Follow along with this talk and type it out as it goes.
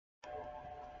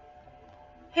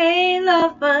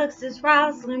love bugs, it's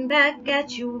Roslynn back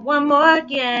at you one more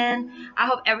again. I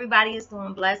hope everybody is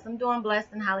doing blessed. I'm doing blessed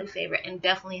and highly favored, and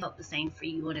definitely hope the same for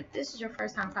you. And if this is your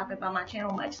first time stopping by my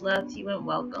channel, much love to you and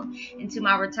welcome. And to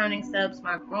my returning subs,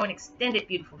 my growing extended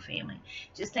beautiful family,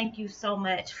 just thank you so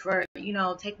much for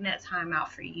taking that time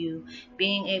out for you,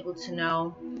 being able to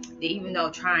know that even though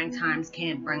trying times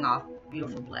can bring off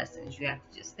beautiful blessings, you have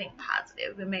to just think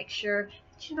positive and make sure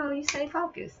you stay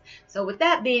focused. So with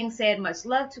that being said, much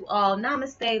love to all.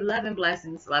 Namaste, love and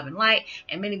blessings, love and light,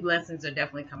 and many blessings are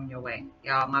definitely coming your way.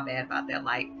 Y'all, my bad about that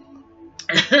light.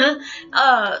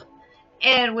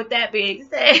 And with that being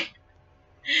said,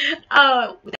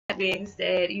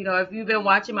 if you've been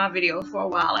watching my videos for a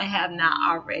while and have not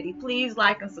already, please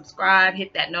like and subscribe,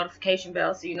 hit that notification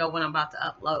bell so you know when I'm about to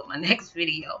upload my next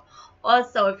video.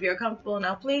 Also, if you're comfortable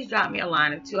enough, please drop me a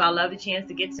line or two. I love the chance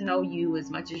to get to know you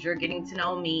as much as you're getting to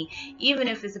know me, even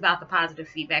if it's about the positive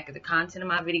feedback of the content of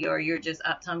my video, or you're just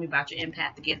up telling me about your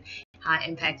impact again, how it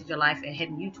impacted your life and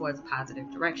heading you towards a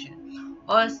positive direction.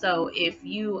 Also, if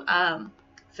you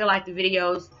feel like the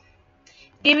videos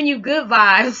giving you good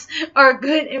vibes or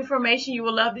good information you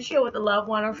would love to share with a loved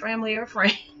one or family or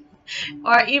friend,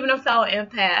 or even a fellow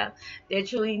empath that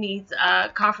truly needs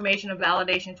confirmation or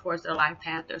validation towards their life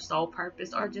path, their soul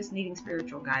purpose, or just needing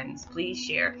spiritual guidance, please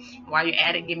share. While you're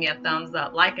at it, give me a thumbs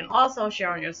up, like, and also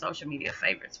share on your social media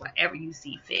favorites, wherever you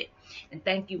see fit. And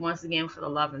thank you once again for the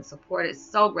love and support. It's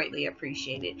so greatly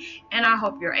appreciated. And I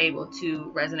hope you're able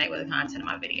to resonate with the content of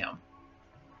my video.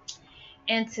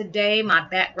 And today, my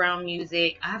background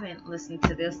music, I haven't listened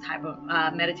to this type of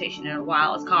meditation in a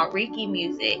while. It's called Reiki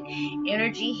music,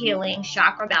 energy healing,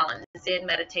 chakra balance, Zen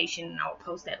meditation. And I'll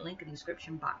post that link in the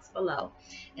description box below.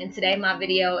 And today, my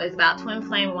video is about Twin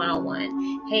Flame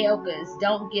 101. Heyokas,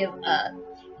 don't give up.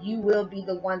 You will be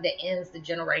the one that ends the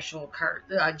generational curse,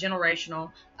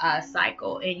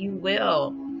 cycle, and you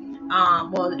will.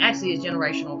 Well, actually, it's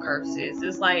generational curses.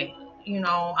 It's like,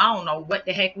 I don't know what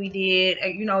the heck we did.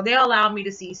 They allowed me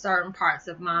to see certain parts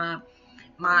of my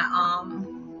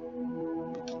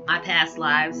past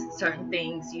lives, certain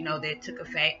things, that took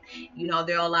effect.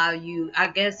 They'll allow you, I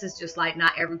guess it's just like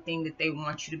not everything that they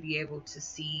want you to be able to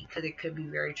see, because it could be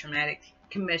very traumatic,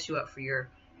 can mess you up for your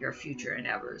future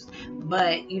endeavors.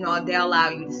 But they'll allow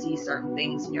you to see certain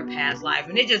things in your past life,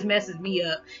 and it just messes me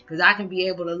up because I can be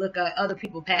able to look at other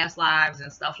people's past lives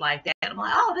and stuff like that. I'm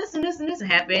like, oh, this and this and this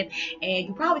happened, and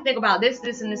you probably think about this and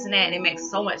this and that, and it makes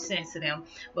so much sense to them.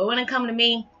 But when it comes to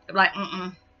me, they're like,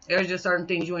 there's just certain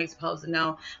things you ain't supposed to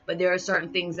know. But there are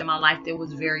certain things in my life that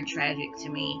was very tragic to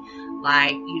me.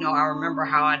 Like, I remember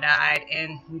how I died,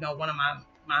 and one of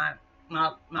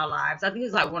my lives, I think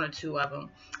it's like one or two of them.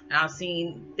 And I've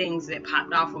seen things that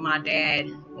popped off with my dad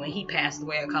when he passed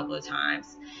away a couple of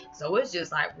times. So it's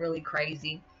just like really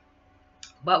crazy.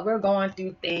 But we're going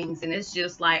through things, and it's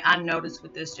just like I noticed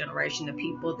with this generation, the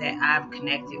people that I've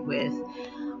connected with,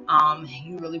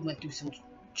 you really went through some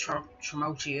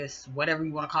tumultuous, whatever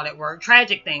you want to call that word,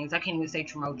 tragic things. I can't even say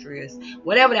tumultuous,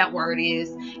 whatever that word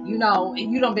is, and you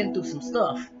done been through some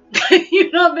stuff. You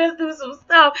done been through some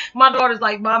stuff. My daughter's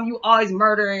like, Mom, you always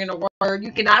murdering a word.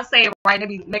 You cannot say it right. They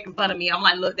be making fun of me. I'm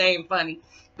like, look, they ain't funny.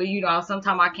 But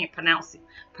sometimes I can't pronounce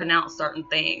certain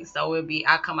things. So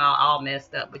I come out all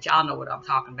messed up. But y'all know what I'm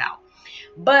talking about.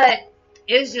 But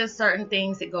it's just certain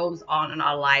things that goes on in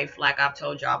our life. Like I've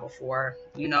told y'all before,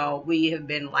 we have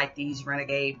been like these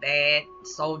renegade bad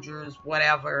soldiers,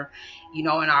 whatever, in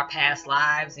our past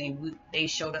lives. And they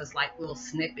showed us like little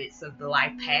snippets of the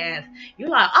life path. You're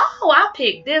like, oh, I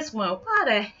picked this one. Why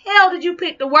the hell did you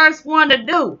pick the worst one to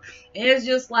do? And it's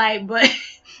just like, but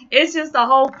it's just the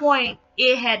whole point.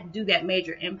 It had to do that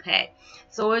major impact.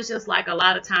 So it's just like a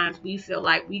lot of times we feel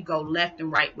like we go left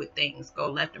and right with things. Go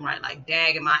left and right. Like,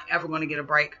 dag, am I ever going to get a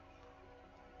break?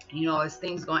 Is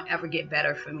things going to ever get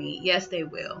better for me? Yes, they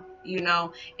will.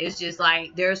 It's just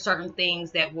like there are certain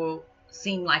things that will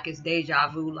seem like it's deja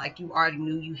vu. Like you already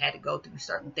knew you had to go through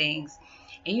certain things.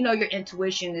 And your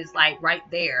intuition is like right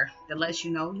there that lets you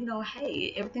know,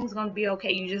 hey, everything's going to be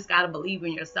okay. You just got to believe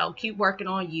in yourself. Keep working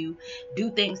on you.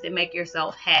 Do things that make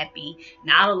yourself happy.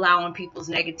 Not allowing people's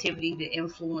negativity to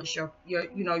influence your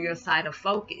side of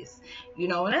focus.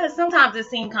 And sometimes it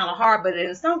seems kind of hard, but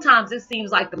sometimes it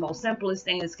seems like the most simplest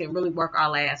things can really work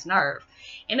our last nerve.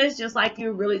 And it's just like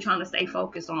you're really trying to stay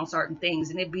focused on certain things,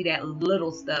 and it'd be that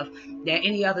little stuff that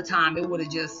any other time it would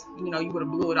have just, you would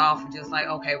have blew it off and just like,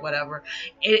 okay, whatever.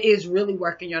 It is really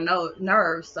working your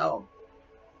nerves. So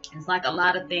It's like a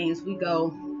lot of things we go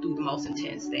through the most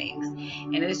intense things,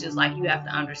 and it's just like you have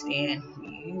to understand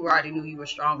you already knew you were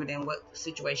stronger than what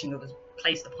situation that was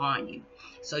placed upon you.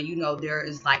 So you know there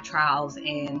is like trials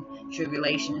and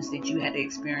tribulations that you had to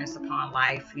experience upon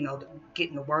life, you know,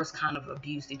 getting the worst kind of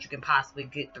abuse that you can possibly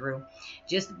get through,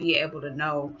 just to be able to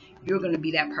know you're going to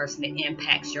be that person that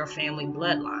impacts your family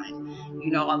bloodline.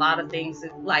 You know, a lot of things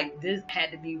that, like this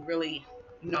had to be really,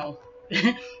 you know,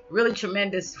 really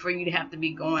tremendous for you to have to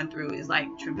be going through. Is like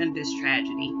tremendous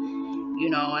tragedy, you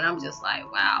know. And I'm just like,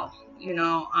 wow, you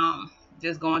know,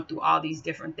 just going through all these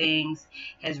different things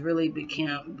has really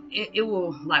become, it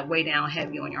will like weigh down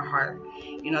heavy on your heart.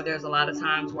 You know, there's a lot of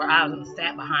times where I was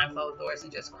sat behind closed doors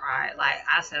and just cried. Like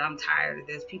I said, I'm tired of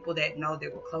this. People that know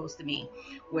that were close to me,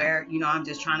 where, you know, I'm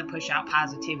just trying to push out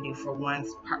positivity for one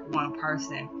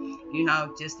person, you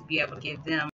know, just to be able to give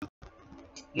them,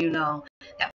 you know,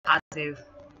 that positive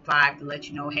vibe to let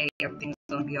you know, hey, everything's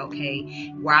gonna be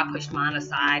okay. Where I pushed mine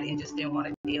aside and just didn't want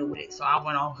to deal with it. So I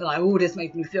went on like, oh, this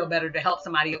makes me feel better to help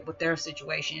somebody up with their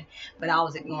situation. But I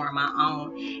was ignoring my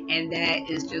own. And that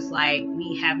is just like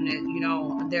me having to, you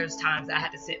know, there's times I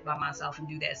had to sit by myself and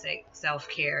do that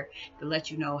self-care to let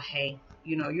you know, hey,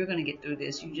 you know, you're gonna get through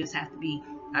this. You just have to be,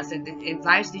 I said, the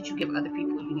advice that you give other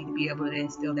people, you need to be able to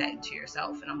instill that into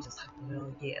yourself. And I'm just like,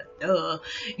 well, yeah, duh.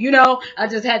 You know, I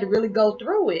just had to really go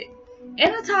through it.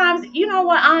 And at times, you know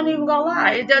what, I ain't even gonna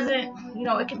lie, it doesn't, you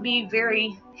know, it can be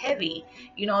very heavy.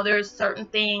 You know, there's certain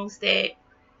things that,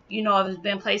 you know, have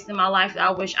been placed in my life that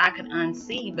I wish I could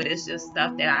unsee, but it's just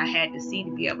stuff that I had to see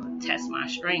to be able to test my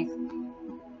strength.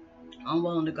 I'm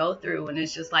willing to go through, and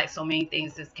it's just like so many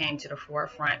things that came to the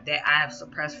forefront that I have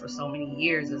suppressed for so many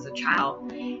years as a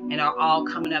child, and are all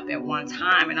coming up at one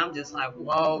time. And I'm just like,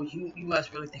 whoa, you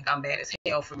must really think I'm bad as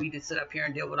hell for me to sit up here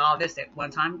and deal with all this at one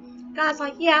time. God's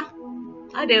like, yeah,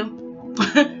 I do.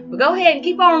 But go ahead and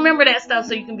keep on remember that stuff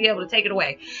so you can be able to take it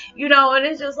away, you know. And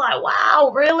it's just like,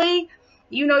 wow, really,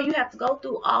 you know, you have to go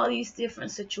through all these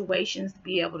different situations to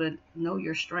be able to know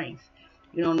your strength.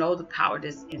 You know the power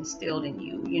that's instilled in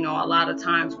you. You know, a lot of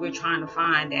times we're trying to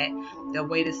find that the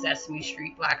way to Sesame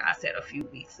Street, like I said a few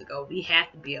weeks ago, we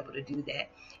have to be able to do that.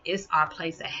 It's our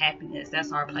place of happiness.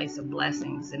 That's our place of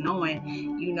blessings. And knowing,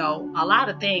 you know, a lot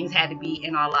of things had to be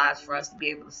in our lives for us to be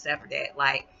able to sever that.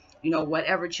 Like, you know,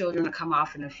 whatever children to come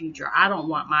off in the future, I don't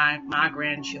want my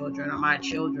grandchildren or my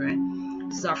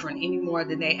children suffering any more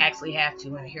than they actually have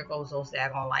to. And here goes those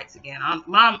daggone lights again.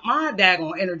 My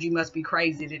daggone energy must be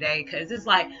crazy today, because it's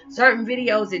like certain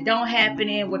videos that don't happen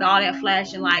in with all that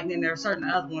flashing light, and then there are certain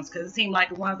other ones, because it seemed like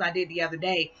the ones I did the other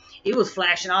day, it was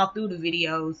flashing all through the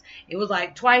videos. It was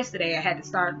like twice today I had to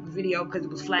start the video because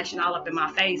it was flashing all up in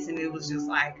my face, and it was just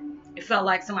like, it felt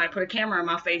like somebody put a camera in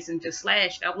my face and just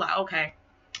flashed. I was like, okay.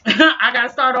 I gotta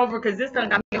start over because this done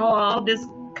got me all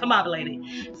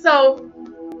discombobulated. So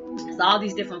it's all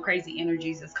these different crazy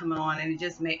energies that's coming on, and it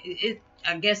just make it.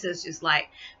 I guess it's just like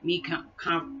me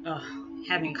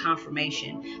having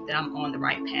confirmation that I'm on the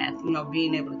right path. You know,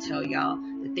 being able to tell y'all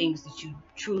the things that you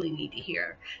truly need to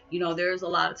hear. You know, there's a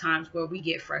lot of times where we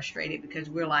get frustrated because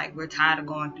we're tired of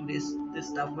going through this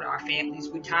stuff with our families.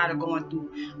 We're tired of going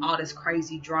through all this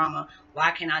crazy drama.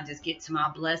 Why can't I just get to my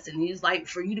blessing? And it's like,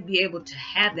 for you to be able to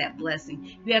have that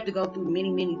blessing, you have to go through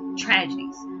many, many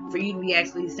tragedies for you to be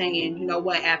actually saying, you know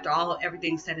what, after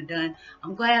everything's said and done,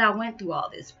 I'm glad I went through all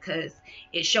this, because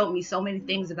it showed me so many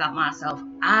things about myself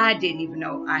I didn't even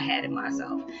know I had in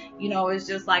myself. You know, it's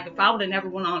just like, if I would have never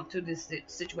went on to this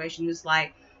situation, it's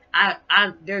like,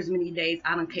 there's many days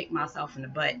I done kicked myself in the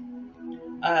butt.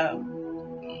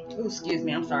 Excuse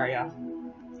me, I'm sorry, y'all.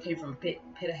 Came from a pit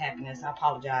of happiness. I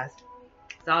apologize.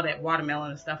 It's all that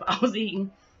watermelon and stuff I was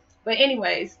eating. But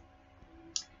anyways,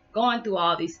 going through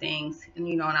all these things, and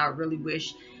you know, and I really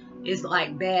wish, it's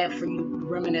like bad for you to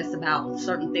reminisce about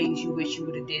certain things you wish you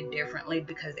would have did differently,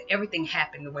 because everything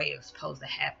happened the way it was supposed to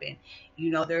happen.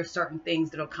 You know, there are certain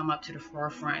things that'll come up to the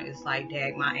forefront. It's like,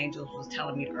 dang, my angels was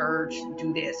telling me to urge to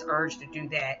do this, urge to do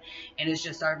that, and it's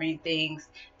just so many things.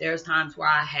 There's times where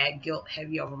I had guilt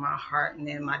heavy over my heart, and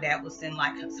then my dad would send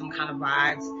like some kind of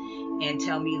vibes and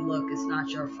tell me, look, it's not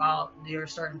your fault. There are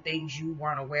certain things you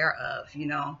weren't aware of, you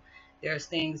know. There's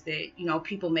things that, you know,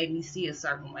 people made me see a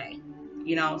certain way,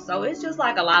 you know. So it's just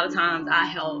like a lot of times I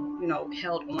held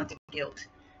on to guilt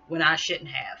when I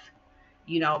shouldn't have,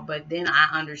 you know. But then I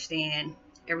understand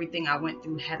everything I went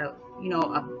through had a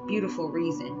beautiful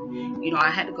reason. You know, I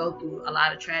had to go through a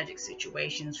lot of tragic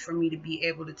situations for me to be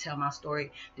able to tell my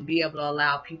story, to be able to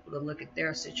allow people to look at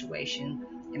their situation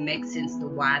and make sense to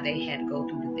why they had to go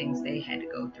through the things they had to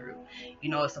go through.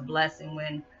 You know, it's a blessing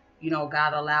when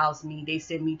God allows me, they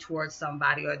send me towards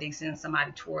somebody, or they send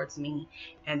somebody towards me,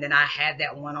 and then I had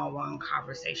that one-on-one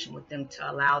conversation with them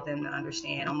to allow them to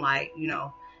understand. I'm like,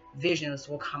 visions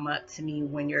will come up to me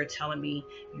when you're telling me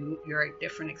your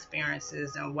different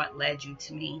experiences and what led you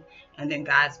to me, and then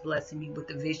God's blessing me with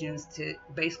the visions to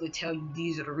basically tell you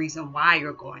these are the reason why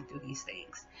you're going through these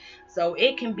things. So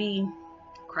it can be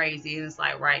crazy. It's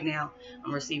like right now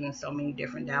I'm receiving so many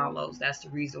different downloads. That's the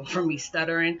reason for me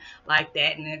stuttering like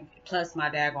that, and then plus my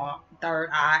daggone third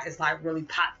eye is like really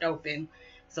popped open.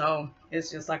 So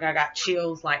it's just like I got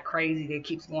chills like crazy that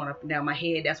keeps going up and down my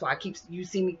head. That's why you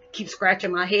see me keep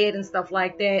scratching my head and stuff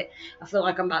like that. I feel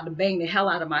like I'm about to bang the hell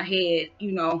out of my head,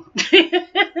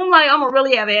 I'm like, I'm gonna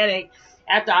really have a headache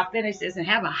after I finish this, and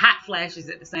having hot flashes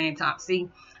at the same time. See,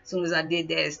 as soon as I did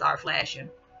that, it started flashing.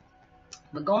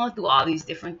 But going through all these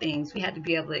different things we had to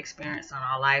be able to experience in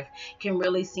our life can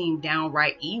really seem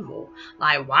downright evil.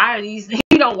 Like, why are these,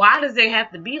 why does it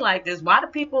have to be like this? Why do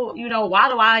people, why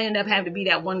do I end up having to be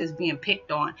that one that's being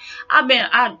picked on?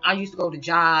 I used to go to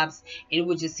jobs, and it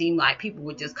would just seem like people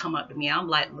would just come up to me. I'm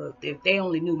like, look, if they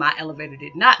only knew my elevator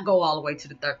did not go all the way to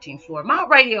the 13th floor, my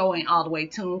radio ain't all the way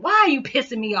tuned, why are you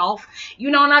pissing me off?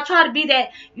 And I try to be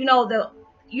that,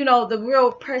 the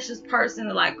real precious person,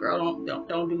 like, girl,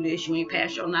 don't do this. You ain't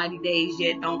passed your 90 days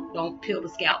yet. Don't peel the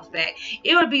scalps back.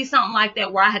 It would be something like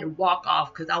that where I had to walk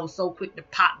off because I was so quick to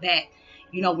pop back,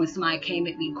 when somebody came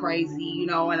at me crazy,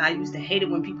 and I used to hate it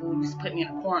when people used to put me in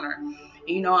a corner.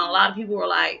 And a lot of people were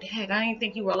like, heck, I didn't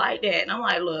think you were like that. And I'm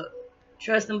like, look,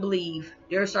 trust and believe.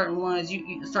 There are certain ones,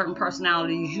 certain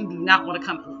personalities you do not want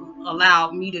to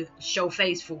allow me to show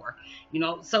face for.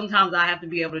 Sometimes I have to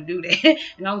be able to do that.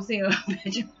 And I'm seeing a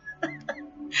picture.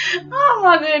 Oh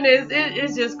my goodness,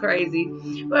 it's just crazy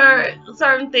for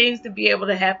certain things to be able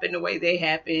to happen the way they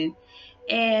happen.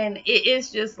 And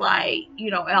it's just like,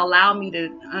 it allowed me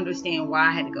to understand why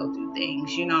I had to go through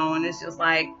things, and it's just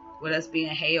like with us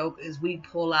being Heyoka is we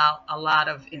pull out a lot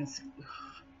of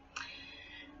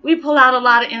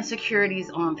insecurities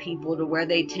on people to where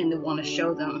they tend to want to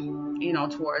show them,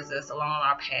 towards us along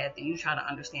our path. And you try to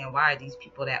understand, why are these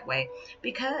people that way?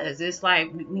 Because it's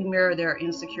like we mirror their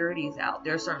insecurities out.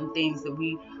 There are certain things that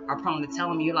we are prone to tell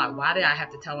them. You're like, why did I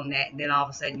have to tell them that? And then all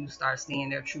of a sudden you start seeing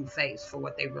their true face for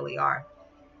what they really are.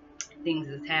 Things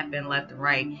that's happened left and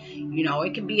right.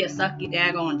 It can be a sucky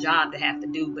daggone job to have to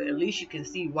do, but at least you can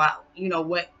see what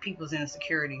people's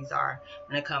insecurities are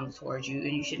when it comes towards you,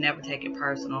 and you should never take it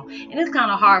personal. And it's kind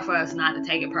of hard for us not to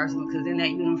take it personal, because in that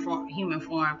human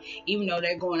form, even though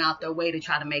they're going out their way to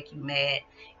try to make you mad,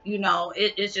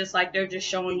 it's just like they're just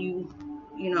showing you,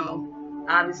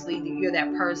 obviously you're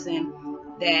that person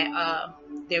that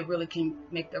that really can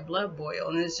make their blood boil.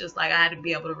 And it's just like I had to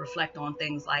be able to reflect on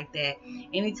things like that.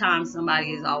 Anytime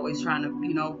somebody is always trying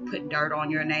to put dirt on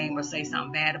your name or say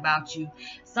something bad about you,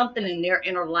 something in their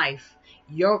inner life,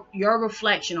 your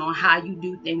reflection on how you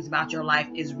do things about your life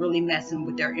is really messing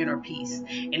with their inner peace.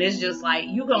 And it's just like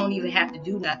you don't even have to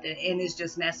do nothing, and it's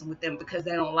just messing with them because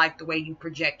they don't like the way you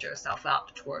project yourself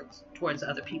out towards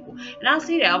other people. And I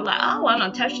see that, I'm like, oh, I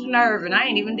done touched the nerve and I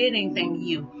ain't even did anything to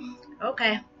you.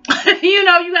 Okay. You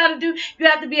have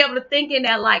to be able to think in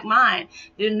that like mind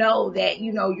to know that,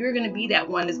 you're going to be that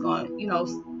one that's going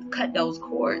to, cut those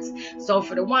cords. So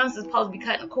for the ones that's supposed to be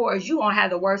cutting the cords, you won't have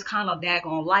the worst kind of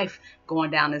daggone life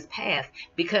going down this path,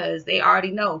 because they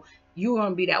already know you're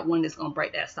going to be that one that's going to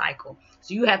break that cycle.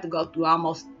 So you have to go through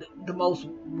almost the most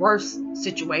worst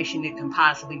situation it can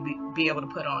possibly be able to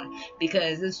put on,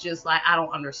 because it's just like, I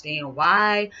don't understand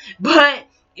why, but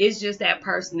it's just that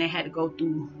person that had to go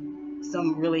through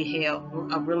some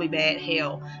really bad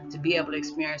hell to be able to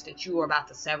experience that you are about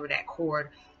to sever that cord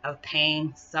of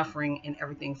pain, suffering, and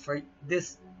everything for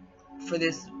this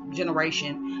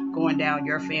generation going down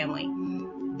your family.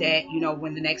 That,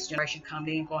 when the next generation comes,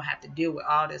 they ain't gonna have to deal with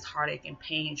all this heartache and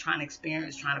pain, trying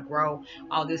to grow,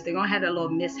 all this. They're gonna have their little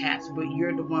mishaps, but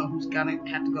you're the one who's gonna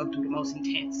have to go through the most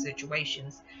intense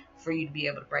situations for you to be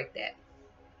able to break that.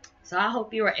 So I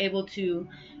hope you are able to,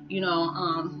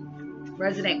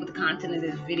 resonate with the content of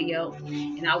this video.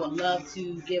 And I would love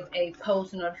to give a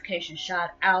post notification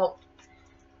shout out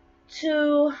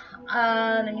to,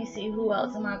 let me see, who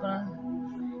else am I gonna,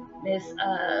 Miss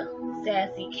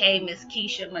Sassy K, Miss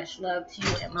Keisha, much love to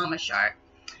you, and Mama Shark.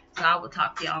 So I will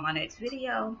talk to y'all on my next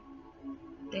video.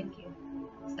 Thank you.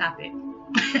 Stop it.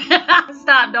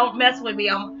 Stop. Don't mess with me.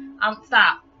 I'm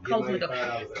stop. Close the door.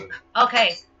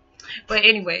 Okay. But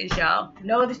anyways, y'all,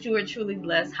 know that you are truly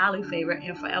blessed, highly favored,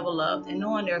 and forever loved, and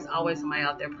knowing there's always somebody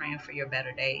out there praying for your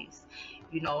better days.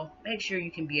 you know, make sure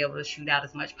you can be able to shoot out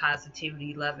as much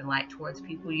positivity, love, and light towards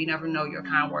people. You never know, your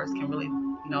kind words can really,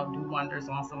 you know, do wonders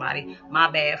on somebody. My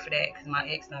bad for that, because my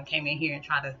ex done came in here and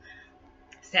tried to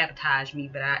sabotage me,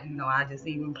 but I, you know, I just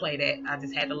didn't even play that. I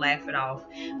just had to laugh it off.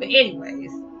 But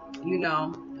anyways, you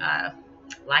know,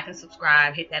 like and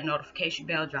subscribe, hit that notification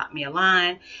bell, drop me a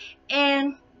line,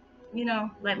 and you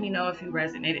know, let me know if you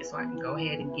resonated so I can go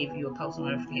ahead and give you a post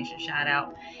notification shout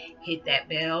out. Hit that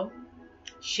bell,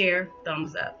 share,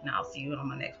 thumbs up, and I'll see you on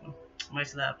my next one.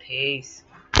 Much love. Peace.